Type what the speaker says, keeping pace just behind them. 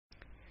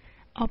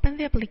Open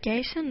the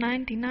application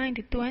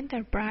 1992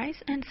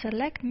 Enterprise and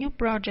select New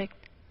Project.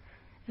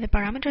 The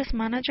Parameters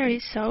Manager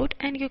is showed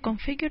and you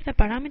configure the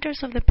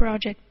parameters of the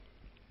project.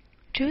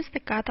 Choose the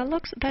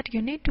catalogs that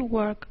you need to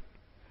work.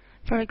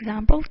 For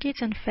example,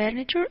 kitchen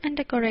furniture and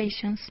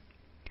decorations.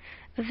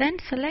 Then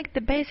select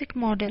the basic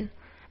model.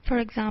 For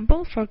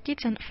example, for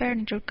kitchen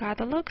furniture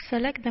catalog,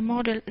 select the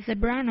model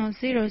Zebrano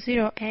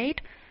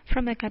 008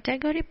 from the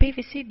category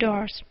PVC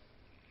doors.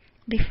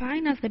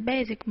 Define as the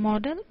basic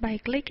model by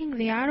clicking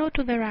the arrow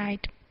to the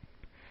right.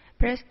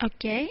 Press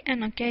OK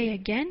and OK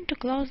again to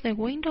close the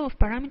window of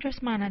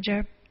Parameters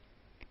Manager.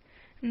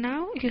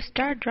 Now you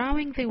start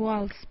drawing the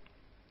walls.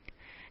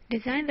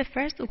 Design the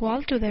first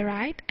wall to the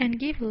right and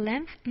give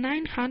length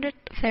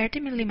 930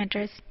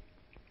 mm.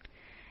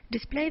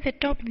 Display the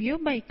top view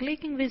by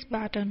clicking this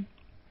button.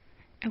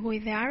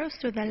 With the arrows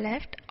to the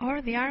left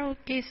or the arrow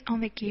keys on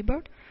the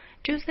keyboard,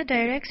 choose the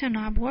direction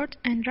upwards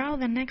and draw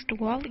the next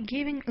wall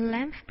giving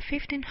length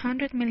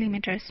 1500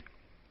 mm.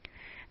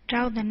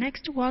 Draw the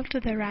next wall to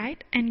the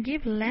right and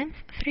give length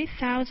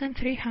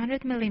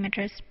 3300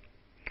 mm.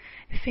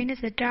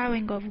 Finish the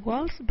drawing of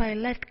walls by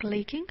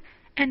left-clicking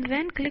and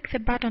then click the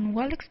button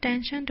Wall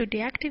Extension to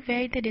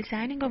deactivate the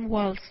designing of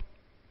walls.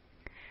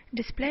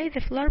 Display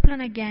the floor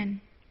plan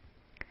again.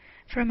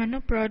 From a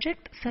new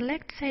project,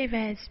 select Save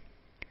As.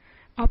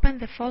 Open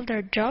the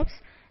folder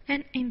Jobs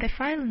and in the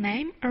file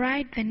name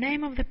write the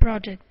name of the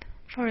project,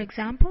 for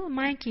example,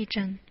 My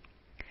Kitchen.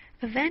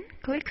 Then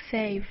click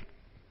Save.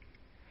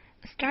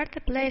 Start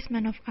the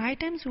placement of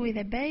items with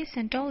the base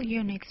and all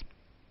units.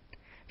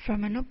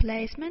 From a new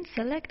placement,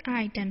 select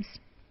Items.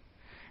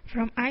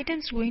 From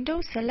Items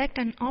window, select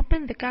and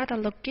open the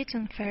catalog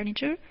Kitchen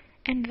Furniture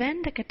and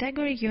then the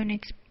category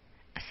Units.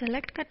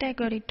 Select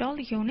category Tall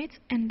Units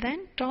and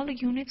then Tall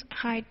Units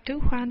Height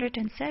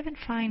 207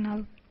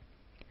 Final.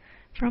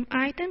 From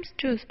Items,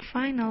 choose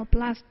Final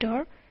plus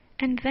Door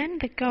and then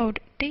the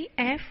code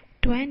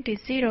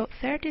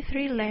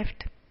TF20033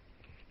 left.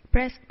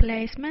 Press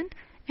Placement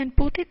and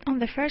put it on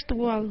the first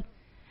wall.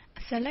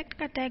 Select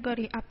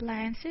category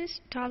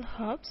Appliances Tall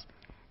Hobs,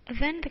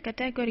 then the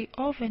category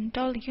Oven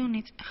Tall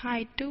Units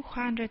Height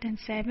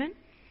 207.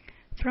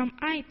 From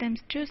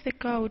Items, choose the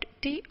code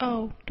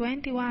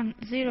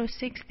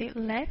TO21060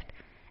 left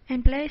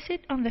and place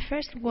it on the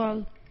first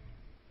wall.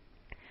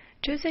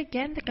 Choose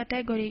again the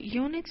category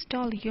Units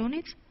Tall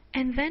Units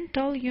and then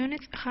Tall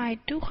Units Height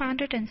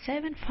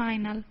 207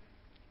 Final.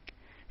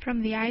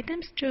 From the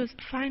items, choose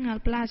Final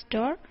plus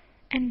Door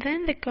and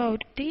then the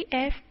code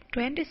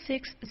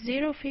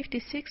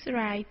TF26056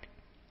 right.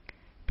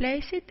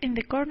 Place it in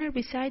the corner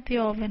beside the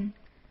oven.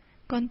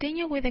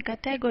 Continue with the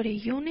category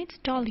Units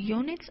Tall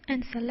Units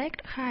and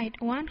select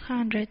Height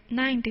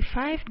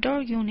 195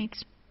 Door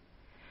Units.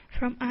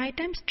 From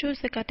Items, choose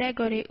the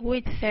category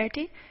Width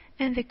 30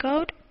 and the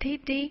code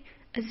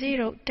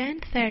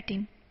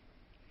TD01030.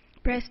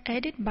 Press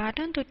Edit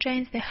button to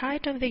change the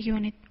height of the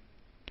unit.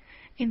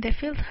 In the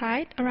field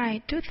height,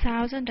 write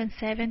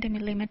 2070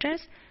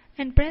 mm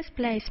and press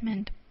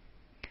Placement.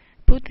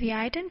 Put the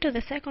item to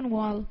the second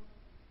wall.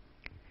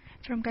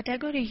 From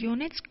category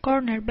Units,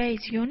 Corner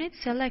Base Units,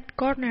 select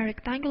Corner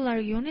Rectangular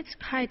Units,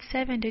 Height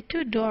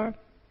 72 Door.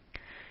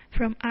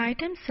 From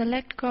Items,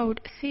 select code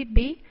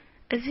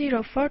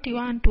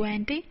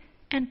CB04120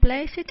 and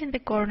place it in the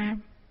corner.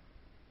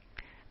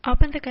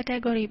 Open the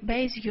category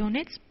Base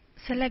Units,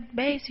 select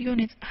Base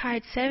Units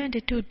Height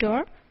 72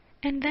 Door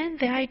and then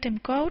the item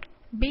code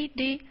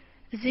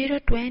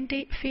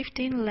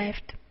BD02015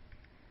 left.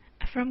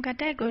 From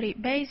category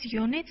Base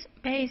Units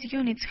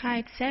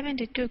Height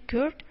 72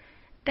 Curved,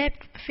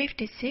 Depth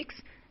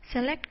 56,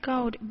 select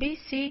code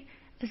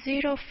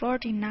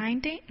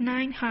BC04090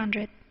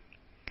 900.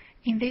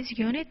 In this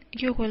unit,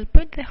 you will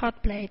put the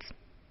hot plates.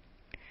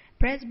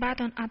 Press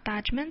button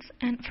Attachments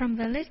and from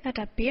the list that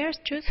appears,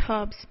 choose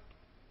Hobs.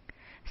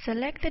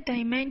 Select the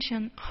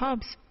dimension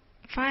Hobs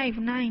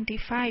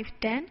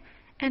 590-510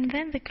 and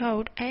then the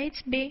code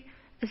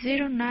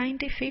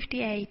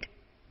HB09058.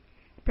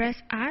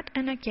 Press Add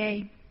and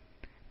OK.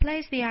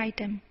 Place the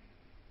item.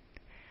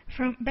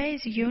 From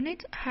Base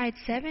Units Height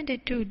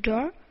 72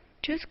 Door,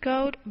 choose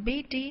code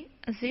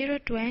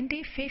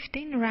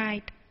BD02015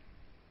 right.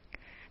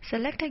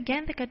 Select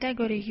again the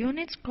category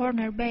Units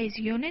Corner Base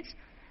Units,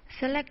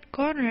 select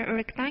Corner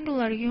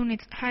Rectangular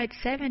Units Height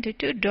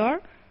 72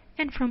 Door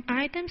and from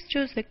Items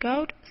choose the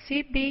code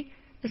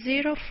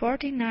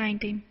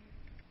CB04090.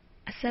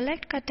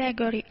 Select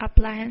category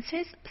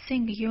Appliances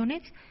Sink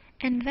Units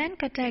and then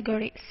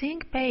category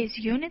Sink Base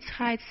Units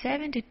Height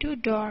 72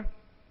 Door.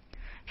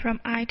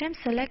 From Items,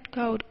 select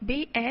code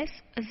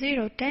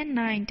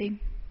BS01090.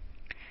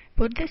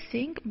 Put the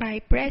sink by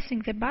pressing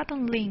the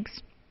button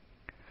Links.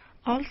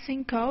 All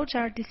sink codes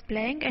are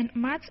displaying and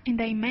match in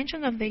the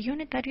dimension of the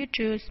unit that you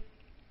choose.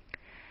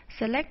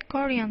 Select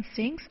Korean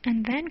sinks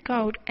and then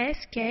code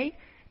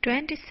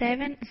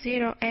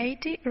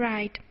SK27080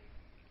 right.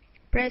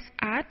 Press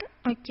Add,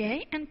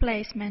 OK and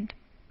Placement.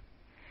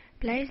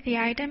 Place the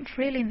item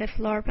freely in the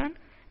floor plan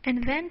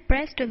and then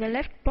press to the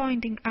left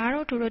pointing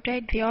arrow to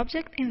rotate the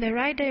object in the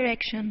right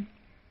direction.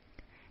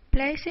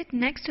 Place it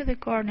next to the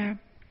corner.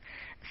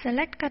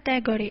 Select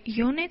category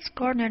Units,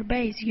 Corner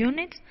Base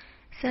Units,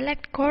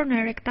 select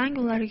Corner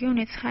Rectangular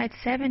Units Height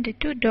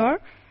 72 Door,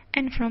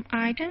 and from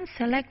Items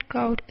select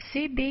code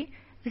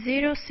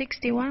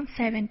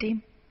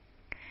CB06170.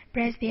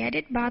 Press the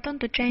Edit button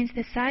to change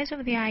the size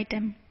of the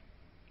item.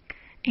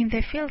 In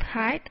the field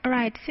Height,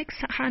 write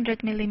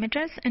 600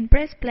 mm and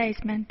press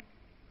Placement.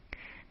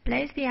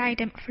 Place the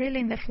item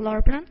freely in the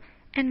floor plan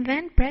and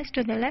then press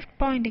to the left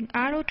pointing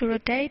arrow to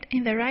rotate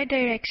in the right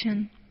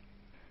direction.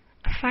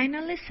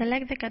 Finally,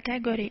 select the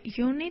category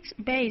Units,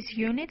 Base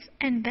Units,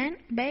 and then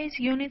Base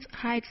Units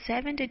Height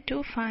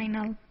 72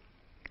 Final.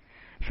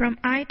 From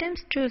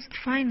Items choose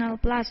Final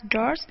plus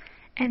Doors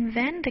and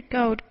then the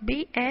code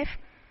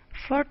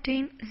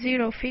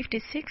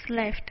BF14056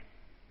 left.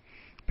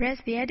 Press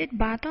the Edit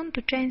button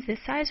to change the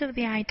size of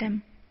the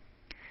item.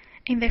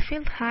 In the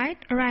field Height,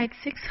 write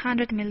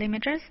 600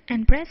 mm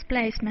and press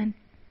Placement.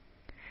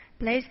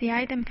 Place the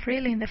item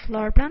freely in the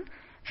floor plan.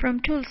 From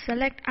Tools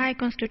select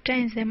Icons to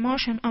change the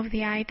motion of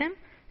the item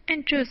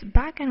and choose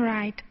Back and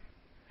Right.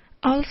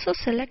 Also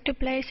select to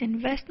place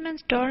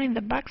Investments door in the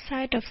back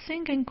side of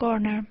sink and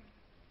corner.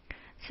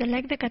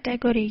 Select the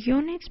category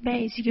Units,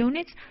 Base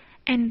Units,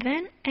 and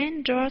then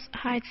End Drawers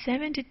Height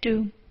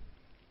 72.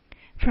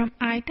 From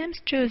Items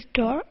choose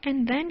Door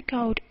and then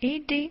code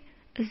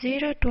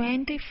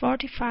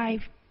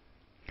ED02045.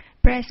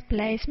 Press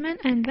Placement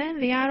and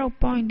then the arrow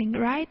pointing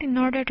right in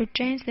order to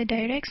change the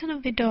direction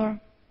of the door.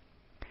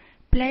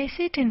 Place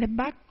it in the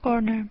back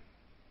corner.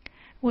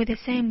 With the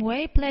same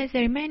way, place the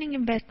remaining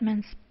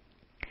investments.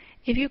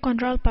 If you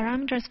control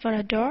parameters for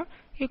a door,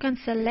 you can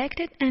select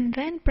it and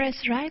then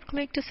press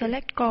right-click to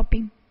select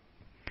Copy.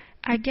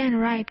 Again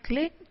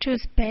right-click,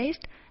 choose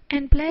Paste,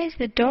 and place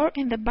the door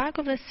in the back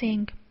of the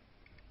sink.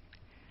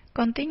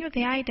 Continue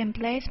the item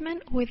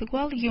placement with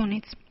wall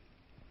units.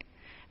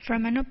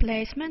 From Menu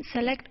Placement,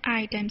 select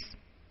Items.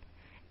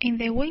 In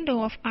the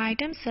window of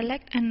Items,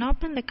 select and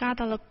open the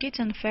catalog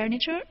Kitchen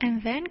Furniture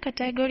and then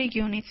Category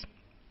Units.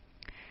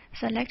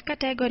 Select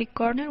category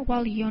Corner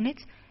Wall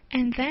Units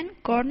and then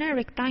Corner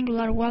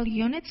Rectangular Wall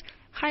Units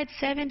Height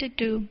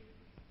 72.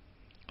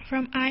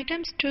 From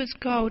Items, choose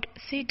code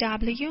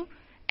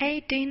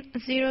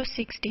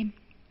CW18060.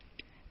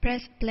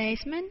 Press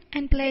Placement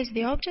and place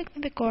the object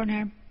in the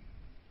corner.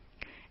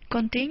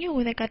 Continue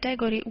with the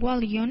category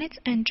Wall Units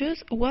and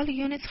choose Wall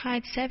Units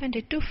Height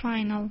 72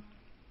 Final.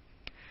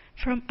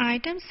 From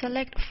Items,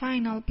 select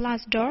Final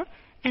plus Door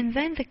and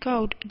then the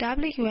code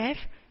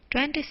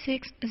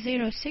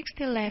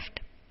WF26060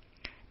 left.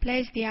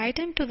 Place the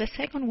item to the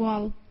second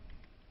wall.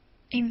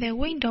 In the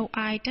window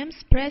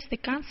Items, press the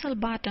Cancel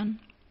button.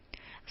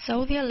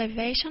 Show the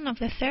elevation of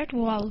the third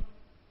wall.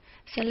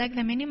 Select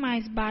the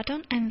Minimize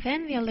button and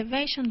then the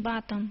Elevation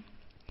button.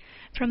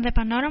 From the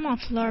panorama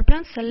floor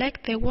plan,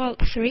 select the wall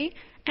 3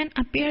 and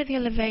appear the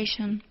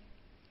elevation.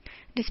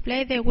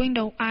 Display the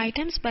window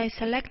items by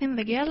selecting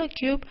the yellow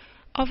cube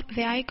of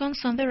the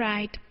icons on the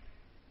right.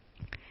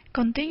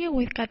 Continue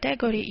with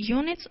category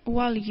Units,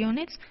 Wall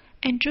Units,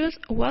 and choose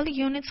Wall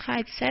Units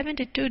Height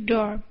 72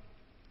 Door.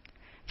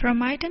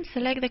 From Items,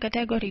 select the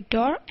category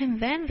Door and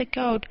then the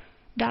code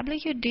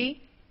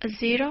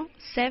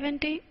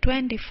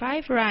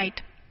WD07025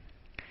 Right.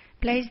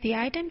 Place the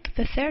item to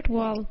the third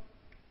wall.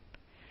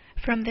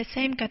 From the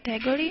same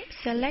category,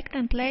 select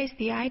and place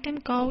the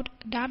item code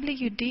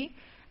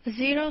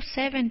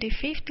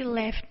WD07050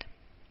 left.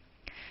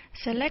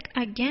 Select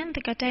again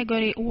the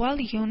category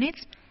Wall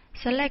Units,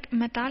 select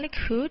Metallic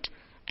Hood,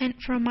 and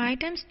from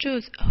Items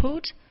choose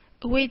Hood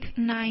width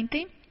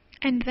 90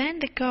 and then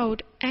the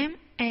code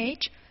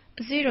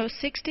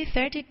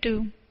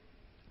MH06032.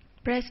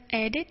 Press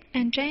Edit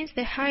and change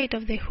the height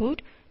of the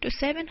hood to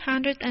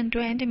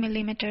 720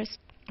 mm.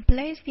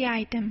 Place the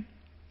item.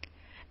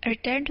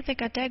 Return to the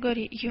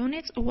category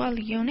Units, Wall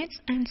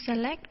Units and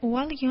select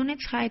Wall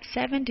Units Height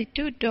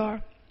 72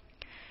 Door.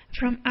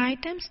 From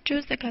Items,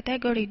 choose the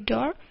category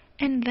Door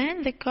and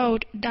then the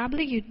code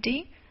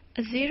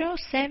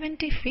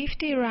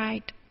WD07050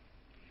 Right.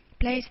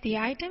 Place the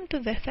item to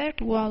the third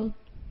wall.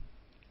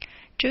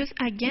 Choose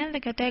again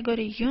the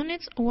category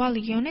Units, Wall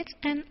Units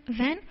and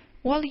then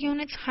Wall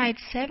Units Height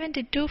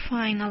 72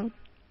 Final.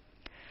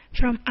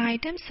 From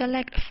Items,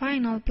 select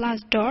Final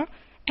plus Door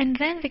and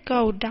then the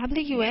code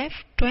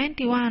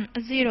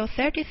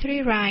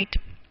WF21033 Right.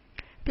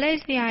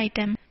 Place the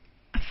item.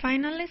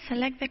 Finally,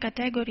 select the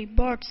category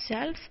Board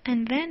Shelves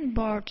and then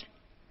Board.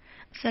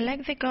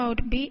 Select the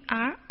code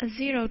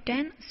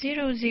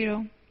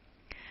BR01000.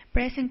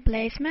 Pressing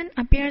Placement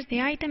appears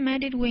the Item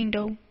Edit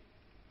window.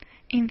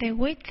 In the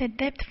width and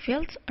depth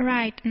fields,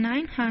 write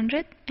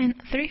 900 and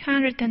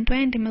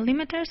 320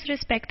 mm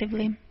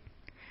respectively.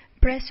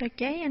 Press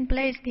OK and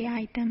place the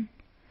item.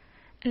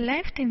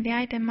 Left in the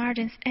item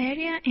margins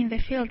area in the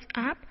fields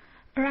Up,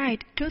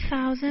 write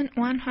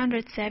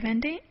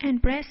 2170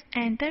 and press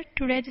Enter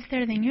to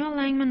register the new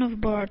alignment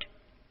of board.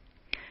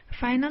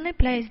 Finally,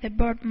 place the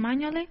board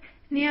manually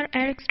near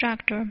Air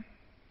Extractor.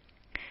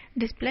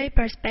 Display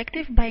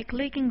perspective by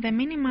clicking the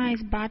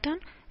Minimize button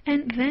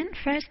and then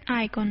First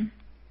icon.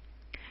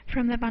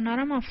 From the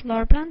panorama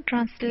floor plan,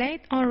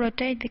 translate or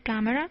rotate the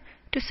camera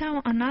to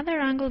show another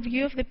angle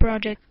view of the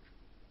project.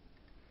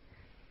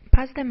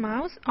 Pass the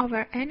mouse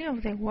over any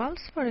of the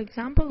walls, for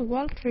example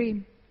wall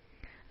 3.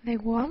 The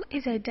wall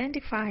is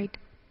identified.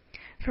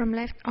 From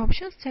left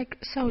options, check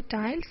Show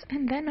Tiles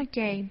and then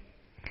OK.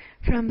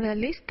 From the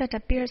list that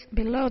appears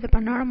below the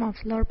panorama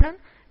floor plan,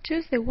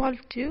 choose the wall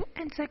 2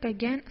 and check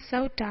again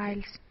Show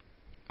Tiles.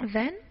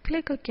 Then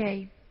click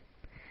OK.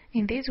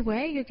 In this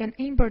way you can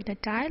import the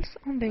tiles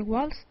on the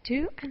walls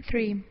 2 and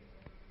 3.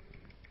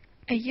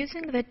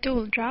 Using the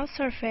tool Draw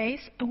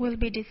Surface, will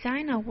be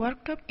design a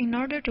worktop in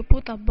order to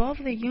put above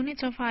the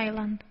units of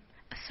island.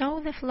 Show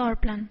the floor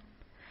plan.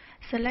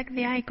 Select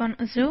the icon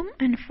Zoom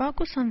and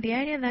focus on the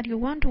area that you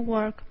want to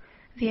work,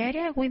 the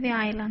area with the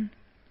island.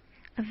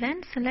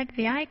 Then select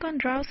the icon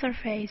Draw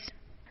Surface.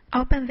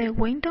 Open the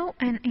window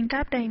and in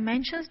Tab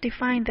Dimensions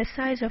define the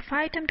size of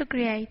item to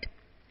create.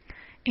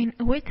 In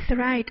width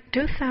write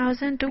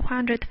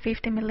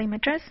 2250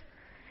 mm,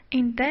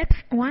 in depth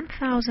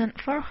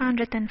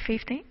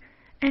 1450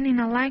 and in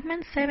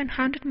alignment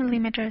 700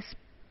 mm.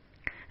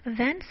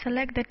 Then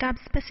select the tab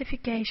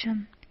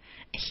Specification.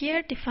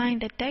 Here define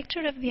the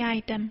texture of the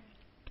item.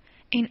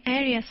 In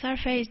Area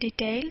Surface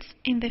Details,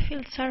 in the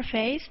field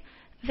Surface,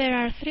 there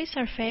are 3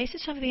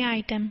 surfaces of the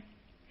item.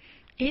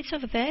 Each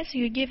of these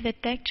you give the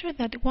texture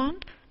that you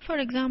want, for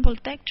example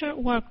Texture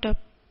Worktop.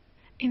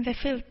 In the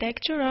field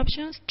Texture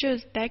options,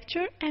 choose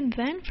Texture and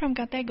then from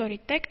category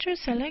Texture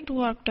select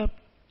Worktop.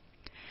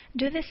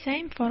 Do the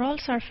same for all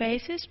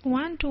surfaces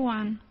 1 to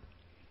 1.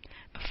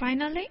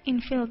 Finally,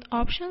 in field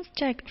options,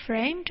 check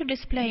Frame to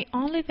display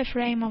only the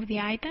frame of the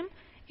item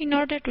in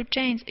order to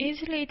change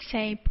easily its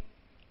shape.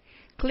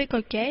 Click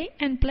OK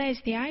and place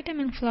the item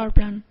in floor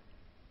plan.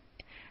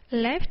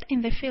 Left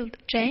in the field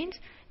Change,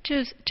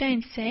 choose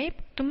Change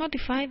Shape to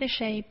modify the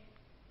shape.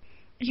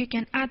 You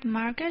can add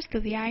markers to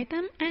the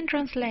item and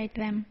translate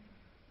them.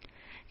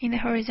 In the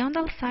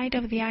horizontal side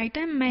of the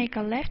item, make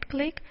a left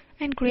click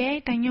and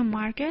create a new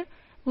marker,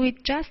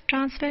 which just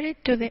transfer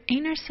it to the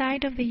inner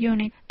side of the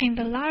unit. In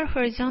the lower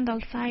horizontal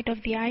side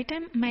of the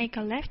item, make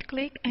a left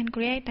click and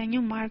create a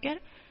new marker,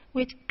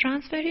 which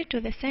transfer it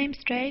to the same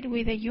straight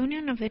with the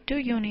union of the 2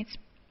 units.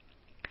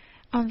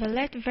 On the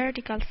left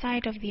vertical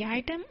side of the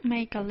item,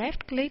 make a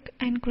left click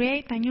and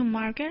create a new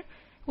marker,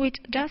 which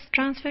just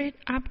transfer it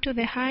up to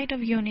the height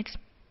of units.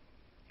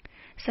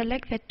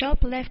 Select the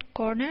top left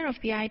corner of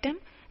the item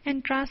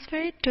and transfer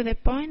it to the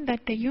point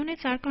that the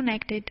units are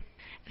connected.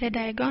 The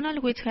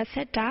diagonal which has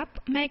set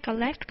up, make a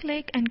left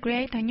click and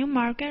create a new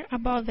marker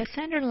above the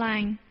center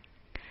line.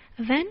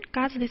 Then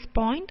catch this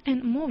point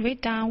and move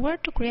it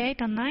downward to create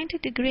a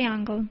 90-degree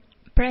angle.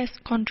 Press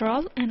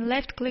Ctrl and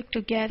left click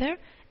together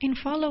in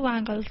Follow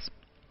Angles.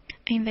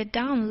 In the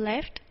down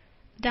left,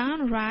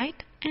 down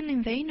right and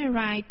in the inner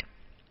right.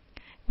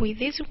 With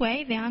this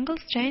way the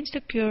angles change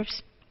to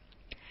curves.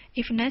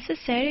 If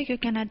necessary, you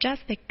can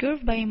adjust the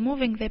curve by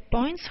moving the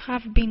points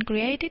have been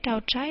created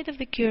outside of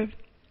the curve.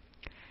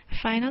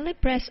 Finally,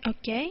 press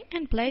OK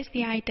and place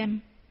the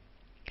item.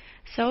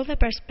 Show the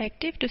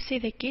perspective to see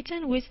the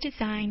kitchen which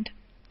designed.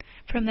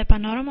 From the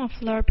panorama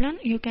floor plan,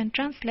 you can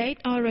translate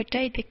or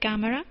rotate the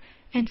camera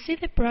and see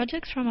the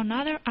projects from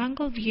another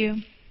angle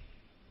view.